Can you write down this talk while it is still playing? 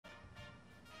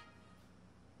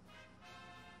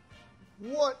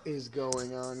What is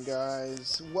going on,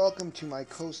 guys? Welcome to my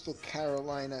Coastal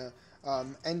Carolina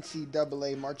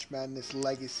NCAA March Madness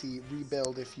Legacy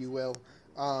rebuild, if you will.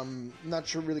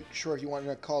 Not really sure if you want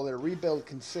to call it a rebuild,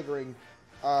 considering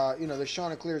the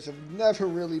Chanticleers have never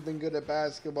really been good at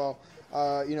basketball.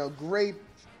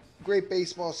 Great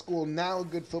baseball school, now a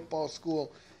good football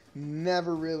school.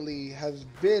 Never really has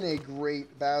been a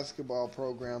great basketball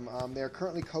program. They're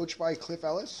currently coached by Cliff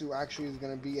Ellis, who actually is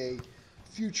going to be a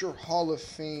future Hall of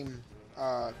Fame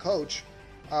coach.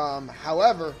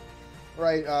 However,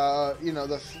 right,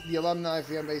 the alumni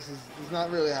fan base is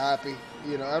not really happy.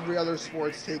 Every other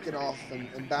sport's taken off,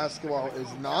 and basketball is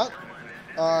not.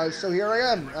 So here I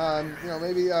am.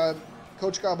 Maybe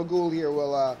Coach Gabagool here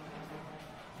will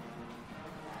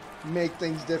make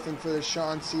things different for the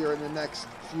Chants here in the next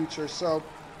future. So,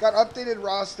 got updated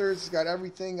rosters, got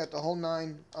everything, got the whole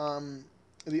nine.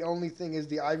 The only thing is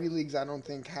the Ivy Leagues I don't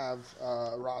think have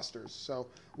rosters. So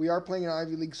we are playing an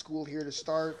Ivy League school here to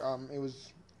start. It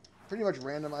was pretty much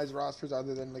randomized rosters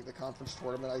other than like the conference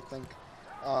tournament, I think.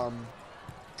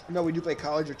 We do play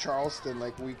College of Charleston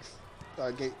like game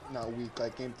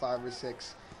 5 or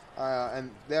 6.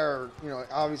 And they're,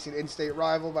 obviously an in-state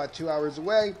rival, about 2 hours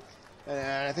away.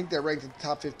 And I think they're ranked in the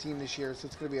top 15 this year, so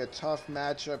it's going to be a tough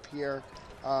matchup here.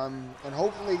 And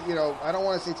hopefully, I don't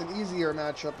want to say it's an easier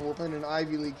matchup, but we're playing an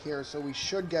Ivy League here, so we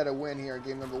should get a win here in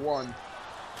game number 1.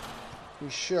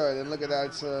 We should. And look at that.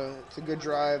 It's a good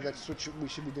drive. That's what we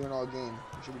should be doing all game.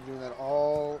 We should be doing that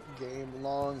all game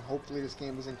long. Hopefully this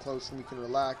game isn't close and we can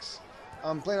relax.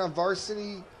 I'm playing on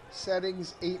varsity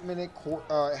settings, 8-minute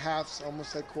halves,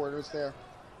 almost like quarters there.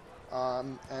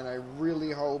 And I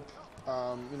really hope...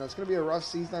 it's going to be a rough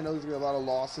season. I know there's going to be a lot of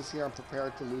losses here. I'm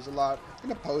prepared to lose a lot. I'm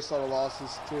going to post all the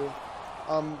losses too.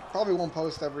 Probably won't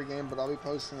post every game, but I'll be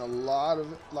posting a lot of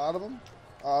them.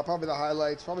 Probably the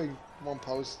highlights. Probably won't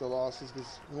post the losses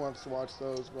because who wants to watch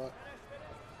those? But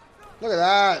look at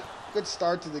that. Good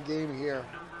start to the game here.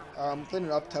 Playing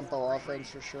an up-tempo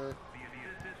offense for sure.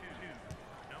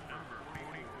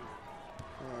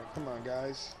 All right, come on,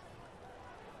 guys.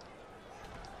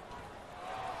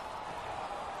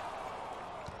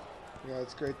 Yeah,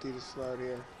 it's great to start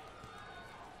here.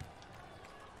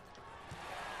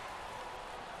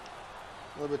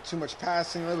 A little bit too much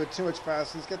passing, Let's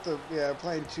get the,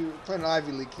 playing an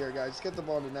Ivy League here, guys. Let's get the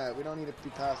ball in the net. We don't need to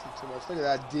be passing too much. Look at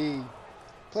that D.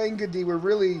 Playing good D. We're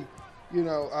really,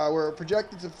 we're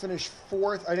projected to finish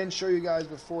 4th. I didn't show you guys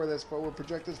before this, but we're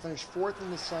projected to finish 4th in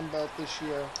the Sun Belt this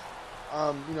year.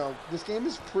 This game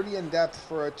is pretty in-depth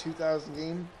for a 2,000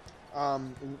 game.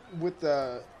 With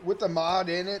the mod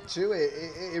in it too,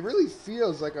 it really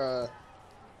feels like a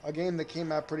game that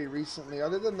came out pretty recently.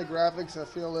 Other than the graphics, I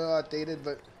feel a little outdated,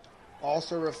 but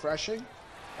also refreshing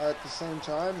at the same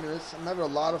time. I'm having a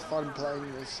lot of fun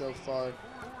playing this so far.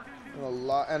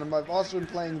 And I've also been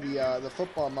playing the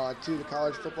football mod too, the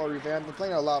college football revamp. I'm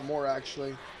playing it a lot more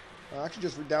actually. I actually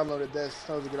just downloaded this.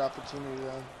 That was a good opportunity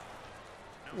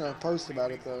to post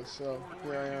about it though. So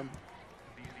here I am.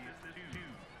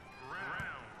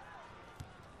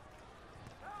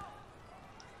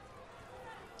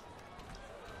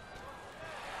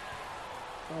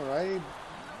 Alrighty,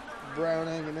 Brown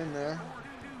hanging in there.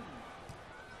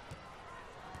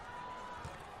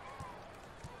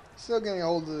 Still getting a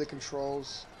hold of the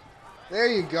controls. There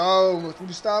you go.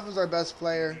 Mustafa's our best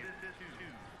player.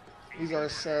 He's our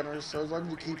center, so as long as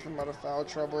we keep him out of foul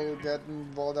trouble, getting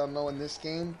the ball down low in this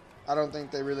game, I don't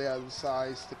think they really have the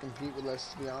size to compete with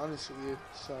us, to be honest with you.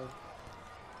 So.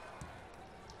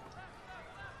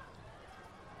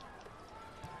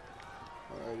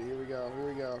 Alrighty, here we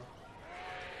go.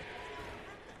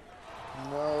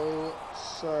 No,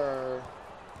 sir.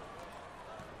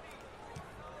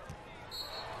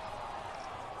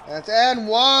 That's and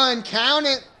 1. Count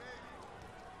it.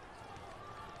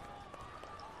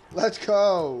 Let's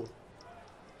go.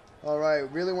 All right,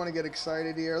 really want to get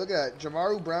excited here. Look at that.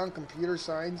 Jamaru Brown, computer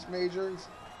science major,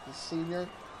 the senior.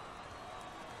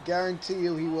 Guarantee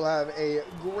you he will have a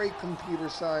great computer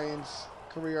science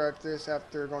career at this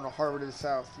after going to Harvard of the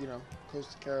South,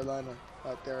 Coastal Carolina,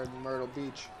 out there in Myrtle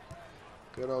Beach.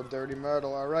 Good old Dirty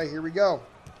Myrtle. All right, here we go.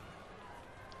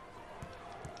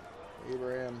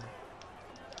 Abraham.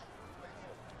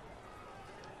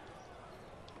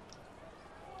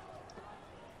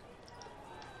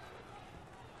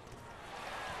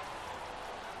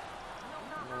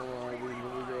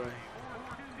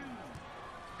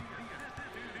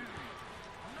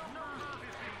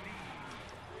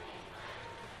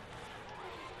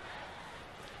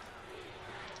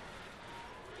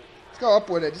 Go up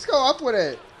with it. Just go up with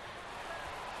it.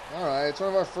 All right. It's one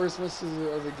of our first misses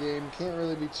of the game. Can't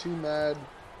really be too mad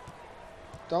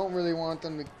Don't really want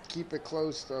them to keep it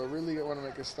close, though. Really want to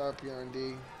make a stop here on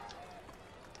D.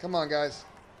 Come on, guys.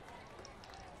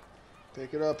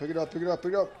 Pick it up, pick it up, pick it up,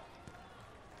 pick it up.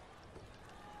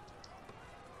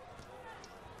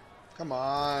 Come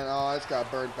on. Oh, it's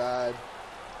got burnt bad.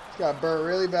 It's got burnt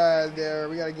really bad there.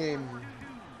 We got a game.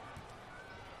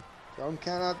 Don't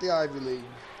count out the Ivy League.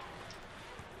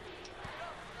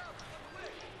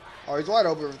 Oh, he's wide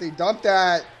open. If they dump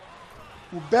that.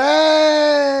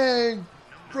 Bang!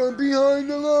 From behind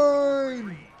the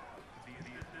line.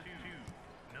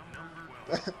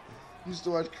 Used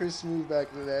to watch Chris Move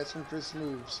back in the day. That's from Chris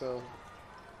Move, so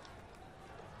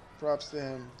props to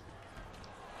him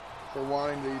for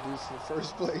wanting to do this in the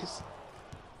first place.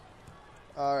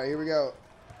 Alright, here we go.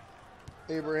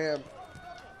 Abraham.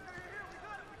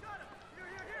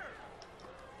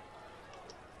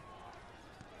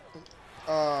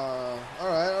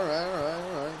 Alright.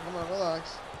 Come on,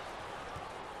 relax.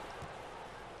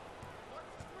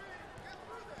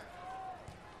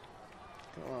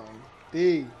 Come on.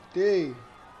 D.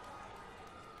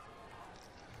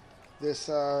 This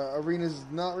arena's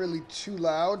not really too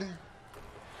loud.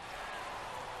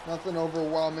 Nothing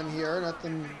overwhelming here.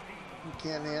 Nothing you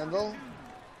can't handle.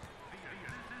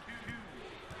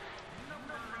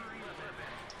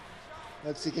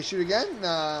 Let's see. Can you shoot again?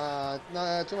 Nah,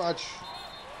 not too much.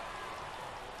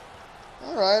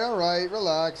 Alright.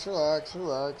 Relax.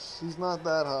 He's not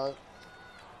that hot.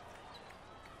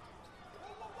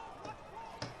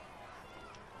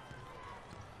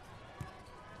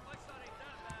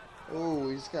 Oh,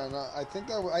 he's got not. I think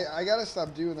that I gotta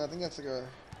stop doing that. I think that's like a.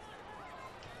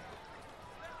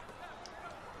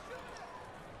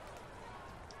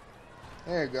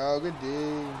 There you go. Good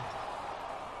D.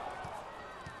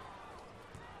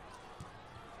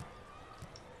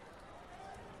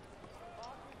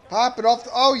 Pop it off.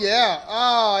 Oh yeah.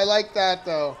 Oh, I like that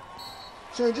though.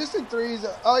 So just in threes.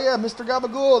 Oh yeah, Mr.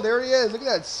 Gabagool. There he is. Look at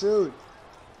that suit.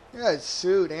 Look at that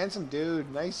suit. Handsome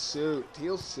dude. Nice suit.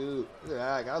 Teal suit. Look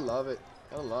at that. I love it.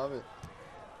 I love it.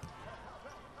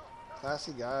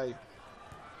 Classy guy.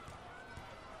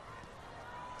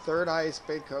 Third highest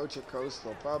paid coach at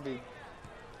Coastal. Probably.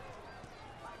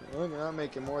 Well, you're not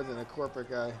making more than a corporate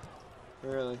guy.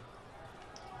 Really.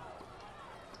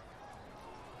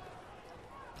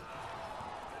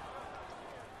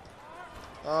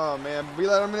 Oh man, we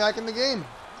let him back in the game.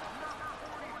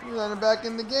 We let him back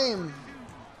in the game.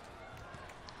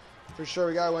 For sure,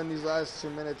 we gotta win these last 2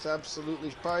 minutes.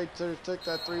 Absolutely. Probably took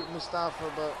that three with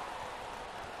Mustafa, but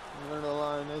I'm going to the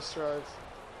line. Nice drive.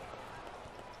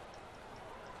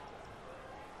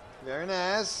 Very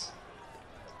nice.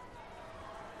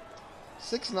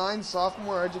 6'9",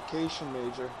 sophomore education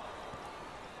major.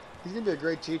 He's gonna be a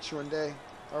great teacher one day.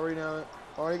 Already know it.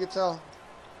 Already can tell.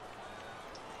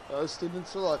 Those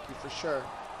students are lucky for sure.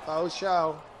 Bow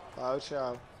chow. Bow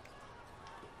chow.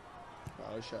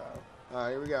 Bow chow.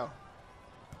 Alright, here we go.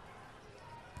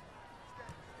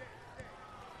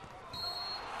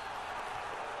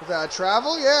 Is that a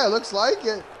travel? Yeah, it looks like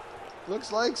it.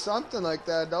 Looks like something like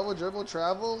that. Double dribble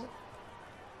travel.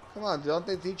 Come on, don't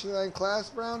they teach you that in class,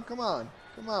 Brown? Come on.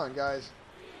 Come on, guys.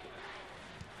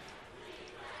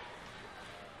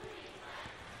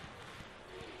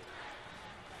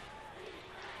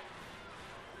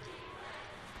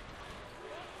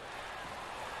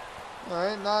 All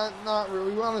right, not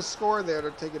really. We want to score there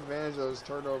to take advantage of those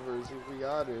turnovers. We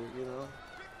got to, you know.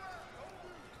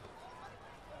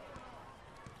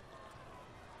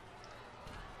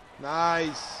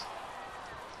 Nice.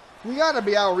 We got to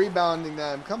be out rebounding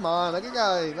them. Come on, look at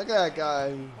guy. Look at that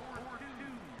guy.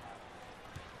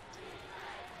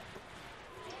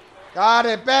 Got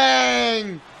it.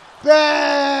 Bang!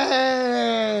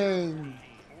 Bang!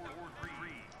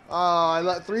 Oh, I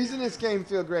love threes in this game.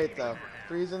 Feel great though.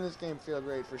 Threes in this game feel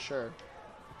great for sure.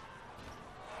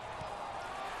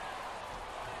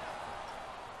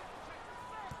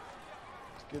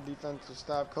 It's good defensive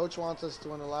stop. Coach wants us to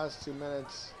win the last 2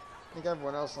 minutes. I think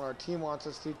everyone else on our team wants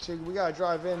us to too. We gotta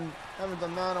drive in. Haven't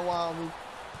done that in a while.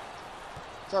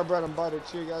 It's our bread and butter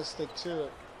too. You gotta stick to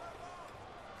it.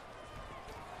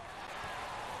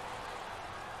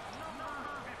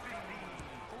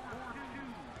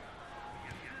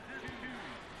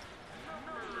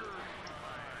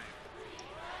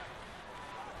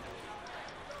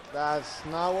 That's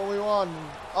not what we want.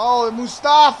 Oh,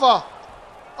 Mustafa!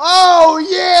 Oh,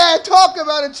 yeah! Talk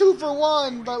about a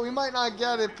 2-for-1, but we might not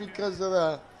get it because of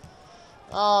the...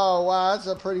 Oh, wow, that's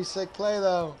a pretty sick play,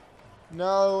 though.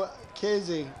 No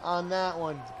Kizzy on that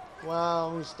one.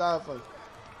 Wow, Mustafa.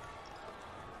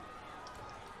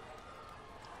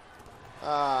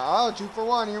 Oh,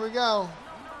 2-for-1, here we go.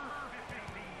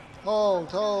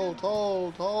 Hold.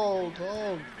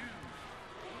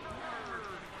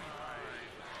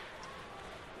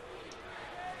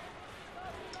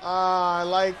 I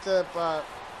liked it, but...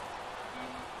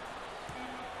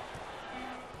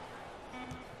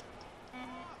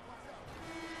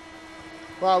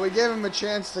 Well, we gave him a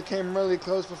chance that came really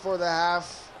close before the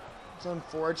half. It's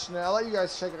unfortunate. I'll let you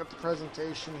guys check out the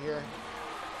presentation here.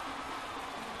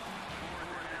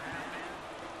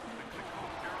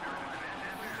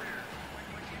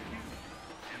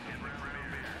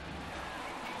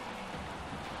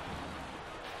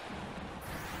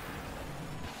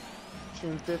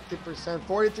 Shooting 50%,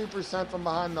 43% from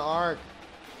behind the arc.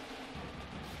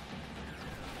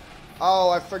 Oh,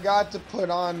 I forgot to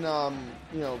put on,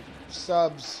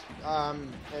 subs.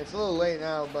 It's a little late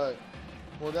now, but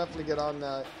we'll definitely get on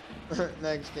that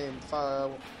next game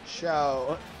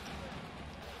show.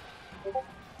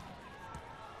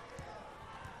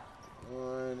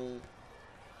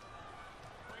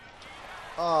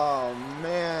 Oh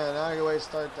man, not a good way to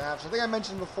start the half. So I think I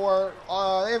mentioned before,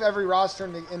 they have every roster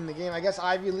in the game. I guess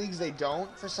Ivy Leagues they don't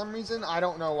for some reason. I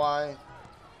don't know why.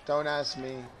 Don't ask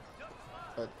me.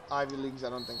 But Ivy Leagues I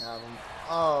don't think have them.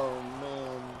 Oh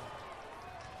man.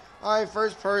 Alright,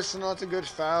 first personal. That's a good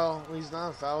foul. He's not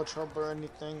in foul trouble or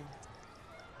anything.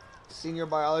 Senior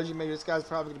biology. Maybe this guy's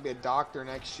probably going to be a doctor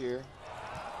next year.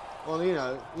 Well, you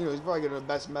know, he's probably going to be the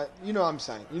best. You know what I'm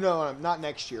saying. You know what I'm not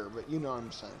next year, but you know what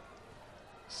I'm saying.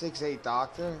 6'8"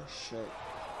 doctor. Shit.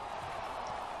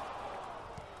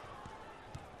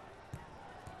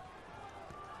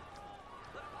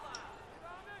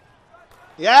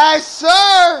 Yes,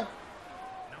 sir.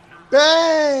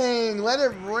 Bang! Let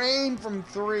it rain from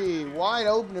 3. Wide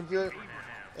open.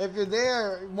 If you're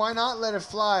there, why not let it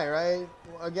fly, right?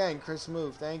 Again, Chris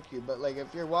move, thank you. But like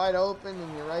if you're wide open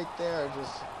and you're right there,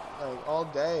 just like all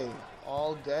day.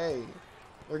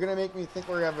 They're gonna make me think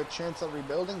we're gonna have a chance of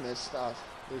rebuilding this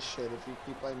shit if you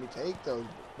keep letting me take those,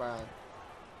 Brown.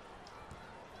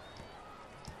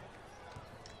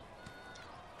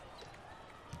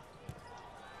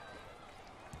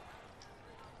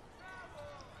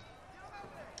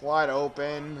 Wide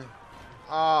open.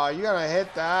 Oh, you gotta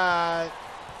hit that.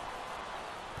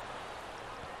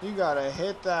 You gotta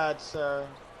hit that, sir.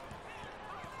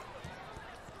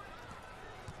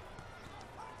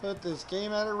 Put this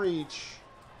game out of reach.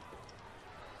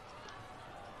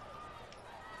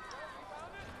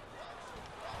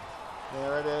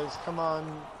 There it is. Come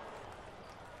on.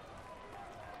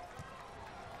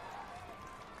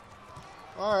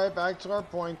 Alright, back to our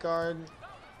point guard.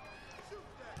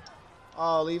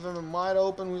 Oh, leave him wide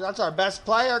open. That's our best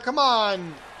player. Come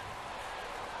on.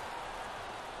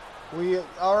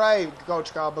 All right,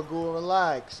 Coach Gabagool,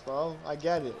 relax, bro. I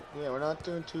get it. Yeah, we're not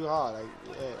doing too hot.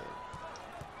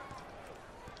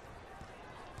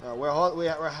 No, we're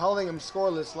holding him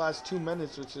scoreless last 2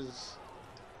 minutes, which is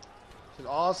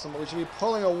awesome. But we should be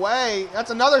pulling away.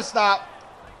 That's another stop.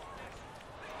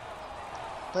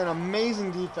 Playing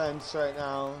amazing defense right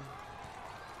now.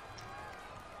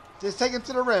 Just take it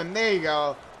to the rim. There you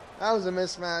go. That was a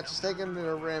mismatch. Just take him to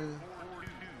the rim.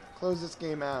 Close this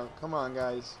game out. Come on,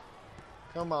 guys.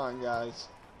 Come on, guys.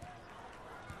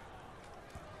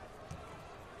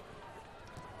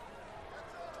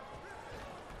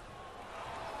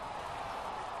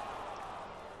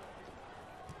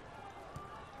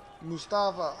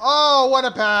 Mustafa. Oh, what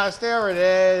a pass. There it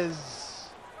is.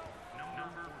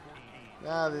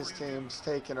 Now this team's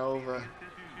taking over.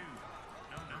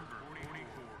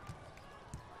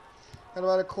 Got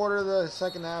about a quarter of the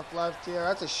second half left here.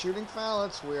 That's a shooting foul?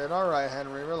 That's weird. All right,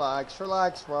 Henry, relax.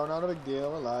 Relax, bro. Not a big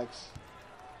deal. Relax.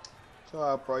 Chill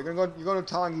out, bro. You're going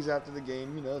to Tongies after the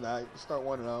game. You know that. You start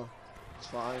 1-0. It's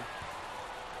fine.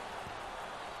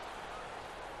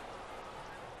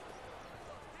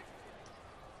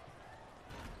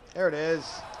 There it is.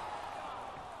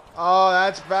 Oh,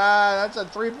 that's bad. That's a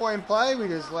three-point play we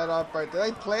just let up right there.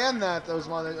 They planned that, those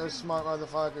smart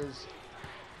motherfuckers.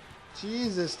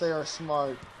 Jesus, they are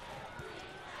smart.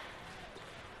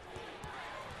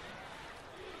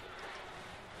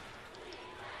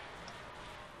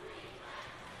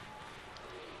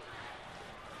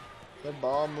 Good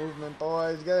ball movement,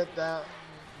 boys. Get it down.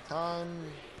 Time.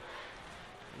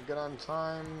 Get on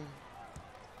time.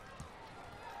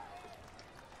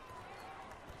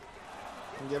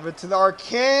 And give it to our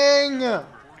king,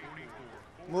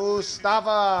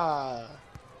 Mustafa.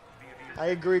 I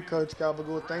agree, Coach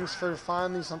Gabagool. Thanks for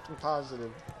finally something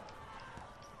positive.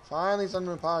 Finally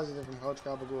something positive from Coach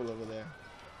Gabagool over there.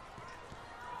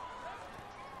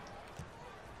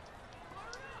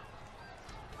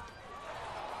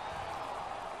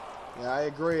 Yeah, I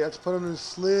agree. Let's put him to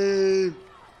sleep.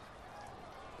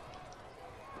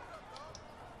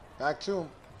 Back to him.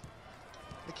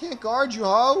 They can't guard you,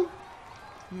 ho.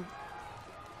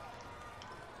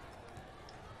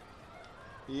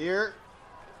 Here.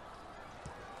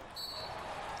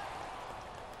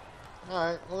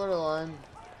 Alright, we'll go to the line.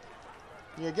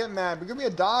 Yeah, get mad, but give me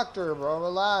a doctor, bro.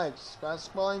 Relax.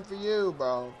 Basketball ain't for you,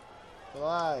 bro.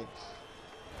 Relax.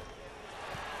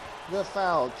 You got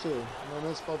fouled, too. I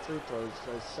missed both free throws.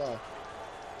 I suck.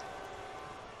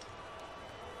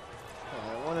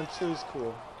 Alright, 1 and 2 is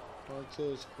cool. 1 and 2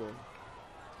 is cool.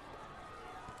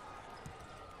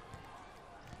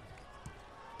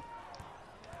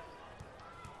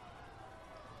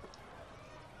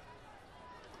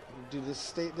 Dude,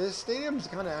 this stadium's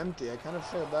kind of empty. I kind of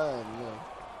feel bad, you know.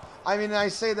 I mean, I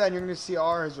say that, and you're gonna see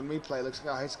ours when we play. It looks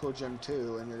like a high school gym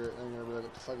too, and you're gonna be like,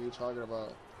 "What the fuck are you talking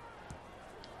about?"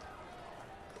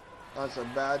 That's a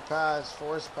bad pass,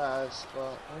 forced pass,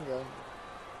 but okay.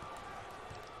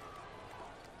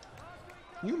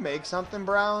 You make something,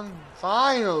 Brown?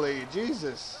 Finally,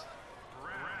 Jesus.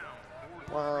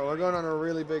 Wow, we're going on a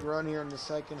really big run here in the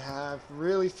second half.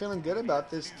 Really feeling good about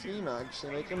this team,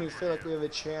 actually. Making me feel like we have a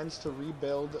chance to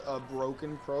rebuild a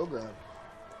broken program.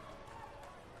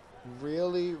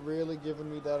 Really, really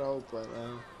giving me that hope right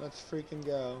now. Let's freaking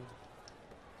go.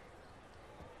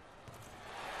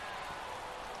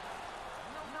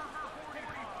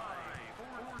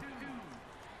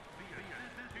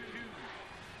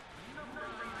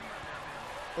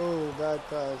 Oh, bad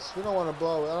pass. We don't want to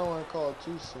blow it. I don't want to call it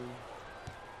too soon.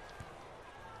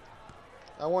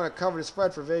 I want to cover the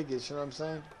spread for Vegas, you know what I'm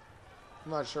saying?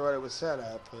 I'm not sure what it was set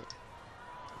at, but...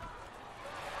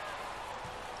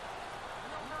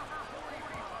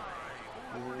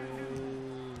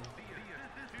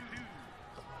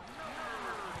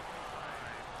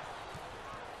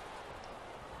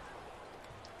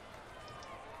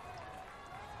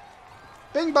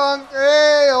 Bing bong!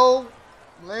 Hey-oh!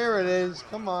 There it is.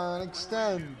 Come on,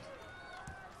 extend.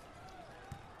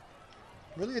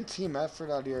 Really a team effort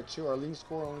out here, too. Our leading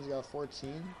scorer only got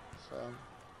 14, so...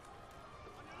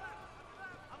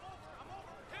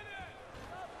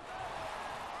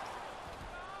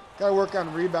 Gotta work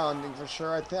on rebounding for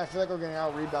sure. I feel like we're getting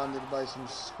out-rebounded by some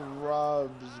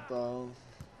scrubs, bro.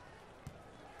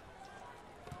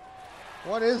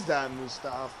 What is that,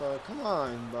 Mustafa? Come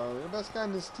on, bro. You're the best guy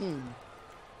in this team.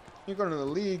 You're going to the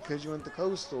league because you went to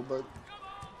Coastal, but...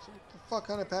 What the fuck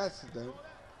kind of pass is that?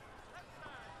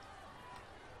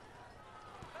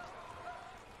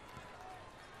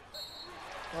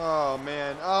 Oh,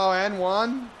 man. Oh, and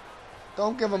one?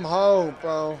 Don't give him hope,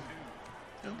 bro.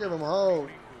 Don't give him hope.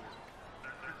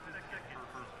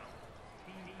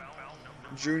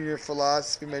 Junior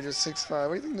philosophy major 6'5". What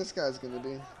do you think this guy's going to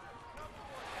be?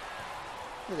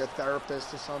 Like a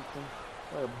therapist or something.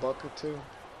 Or a buck or two.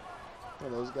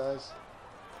 One of those guys.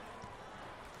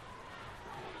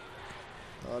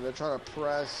 Oh, they're trying to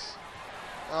press.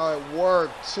 Oh, it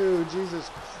worked too. Jesus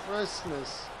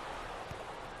Christmas.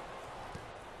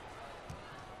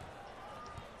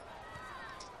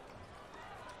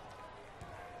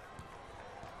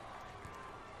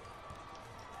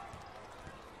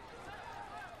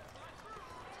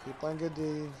 Keep playing good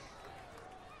D.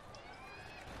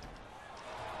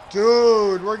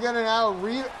 Dude, we're getting out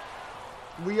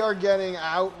we are getting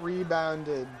out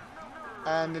rebounded.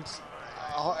 And it's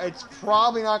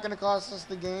probably not going to cost us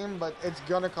the game, but it's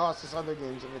going to cost us other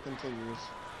games if it continues.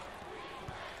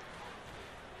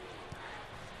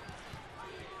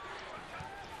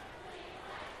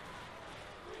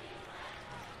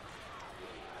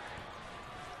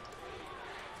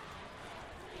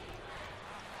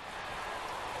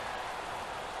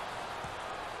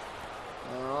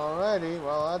 Alrighty,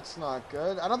 well that's not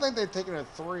good. I don't think they've taken a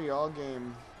 3 all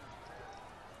game.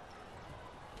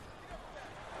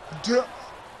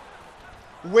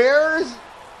 Where's...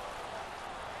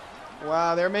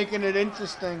 Wow, they're making it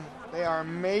interesting. They are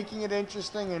making it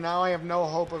interesting, and now I have no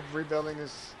hope of rebuilding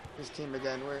this team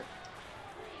again.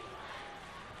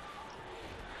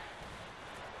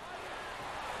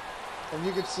 And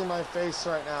you can see my face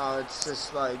right now. It's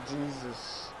just like,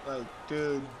 Jesus. Like,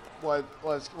 dude, what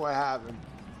happened?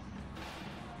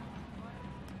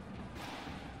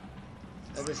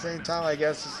 At the same time, I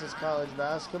guess this is college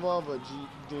basketball, but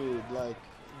dude, like,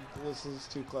 this is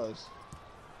too close.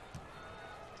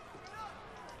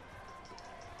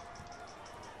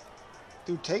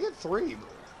 Dude, take it 3, bro.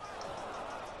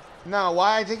 No,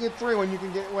 why take it 3 when you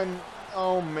can get,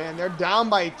 oh man, they're down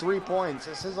by 3 points.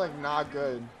 This is like not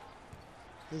good.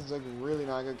 This is like really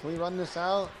not good. Can we run this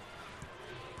out?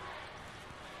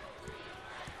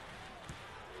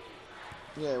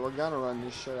 Yeah, we're gonna run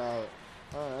this shit out.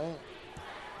 Alright.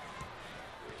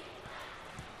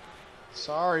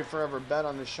 Sorry for ever bet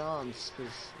on the Chants,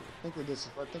 because I think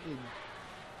we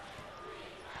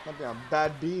might be on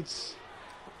bad beats.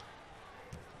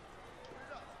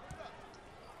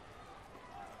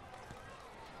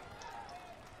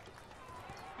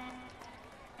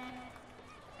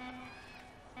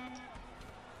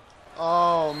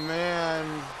 Oh,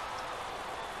 man.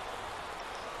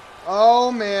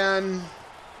 Oh, man.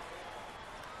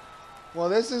 Well,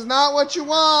 this is not what you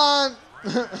want.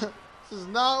 This is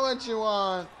not what you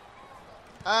want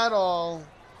at all.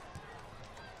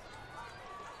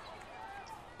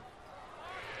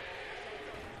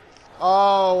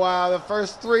 Oh, wow. The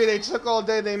first three they took all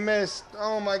day, they missed.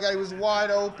 Oh, my God. He was wide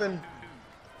open.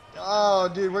 Oh,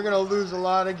 dude, we're going to lose a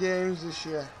lot of games this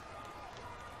year.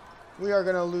 We are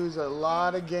going to lose a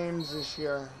lot of games this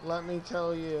year. Let me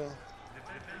tell you.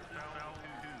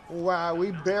 Wow,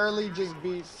 we barely just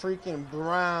beat freaking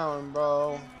Brown,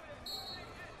 bro.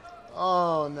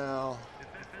 Oh, no.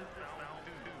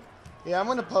 Yeah, I'm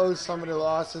going to post some of the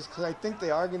losses because I think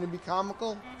they are going to be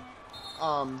comical.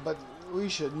 But we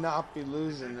should not be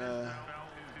losing to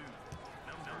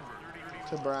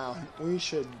Brown. We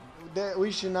should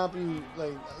not be,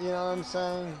 like, you know what I'm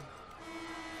saying?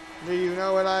 Do you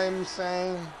know what I'm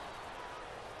saying?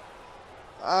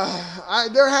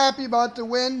 They're happy about the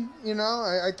win, you know.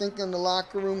 I think in the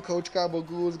locker room, Coach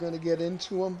Gabagool is going to get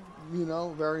into them, you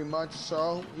know, very much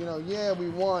so. You know, yeah, we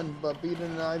won, but beating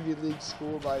an Ivy League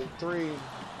school by 3, there's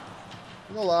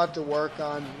a lot to work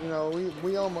on. You know,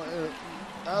 we almost,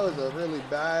 that was a really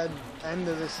bad end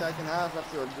of the second half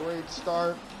after a great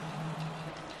start.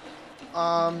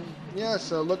 Yeah,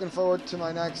 so looking forward to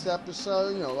my next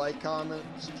episode. You know, like, comment,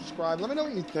 subscribe. Let me know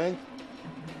what you think,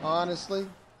 honestly.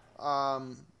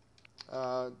 See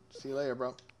you later,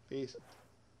 bro. Peace.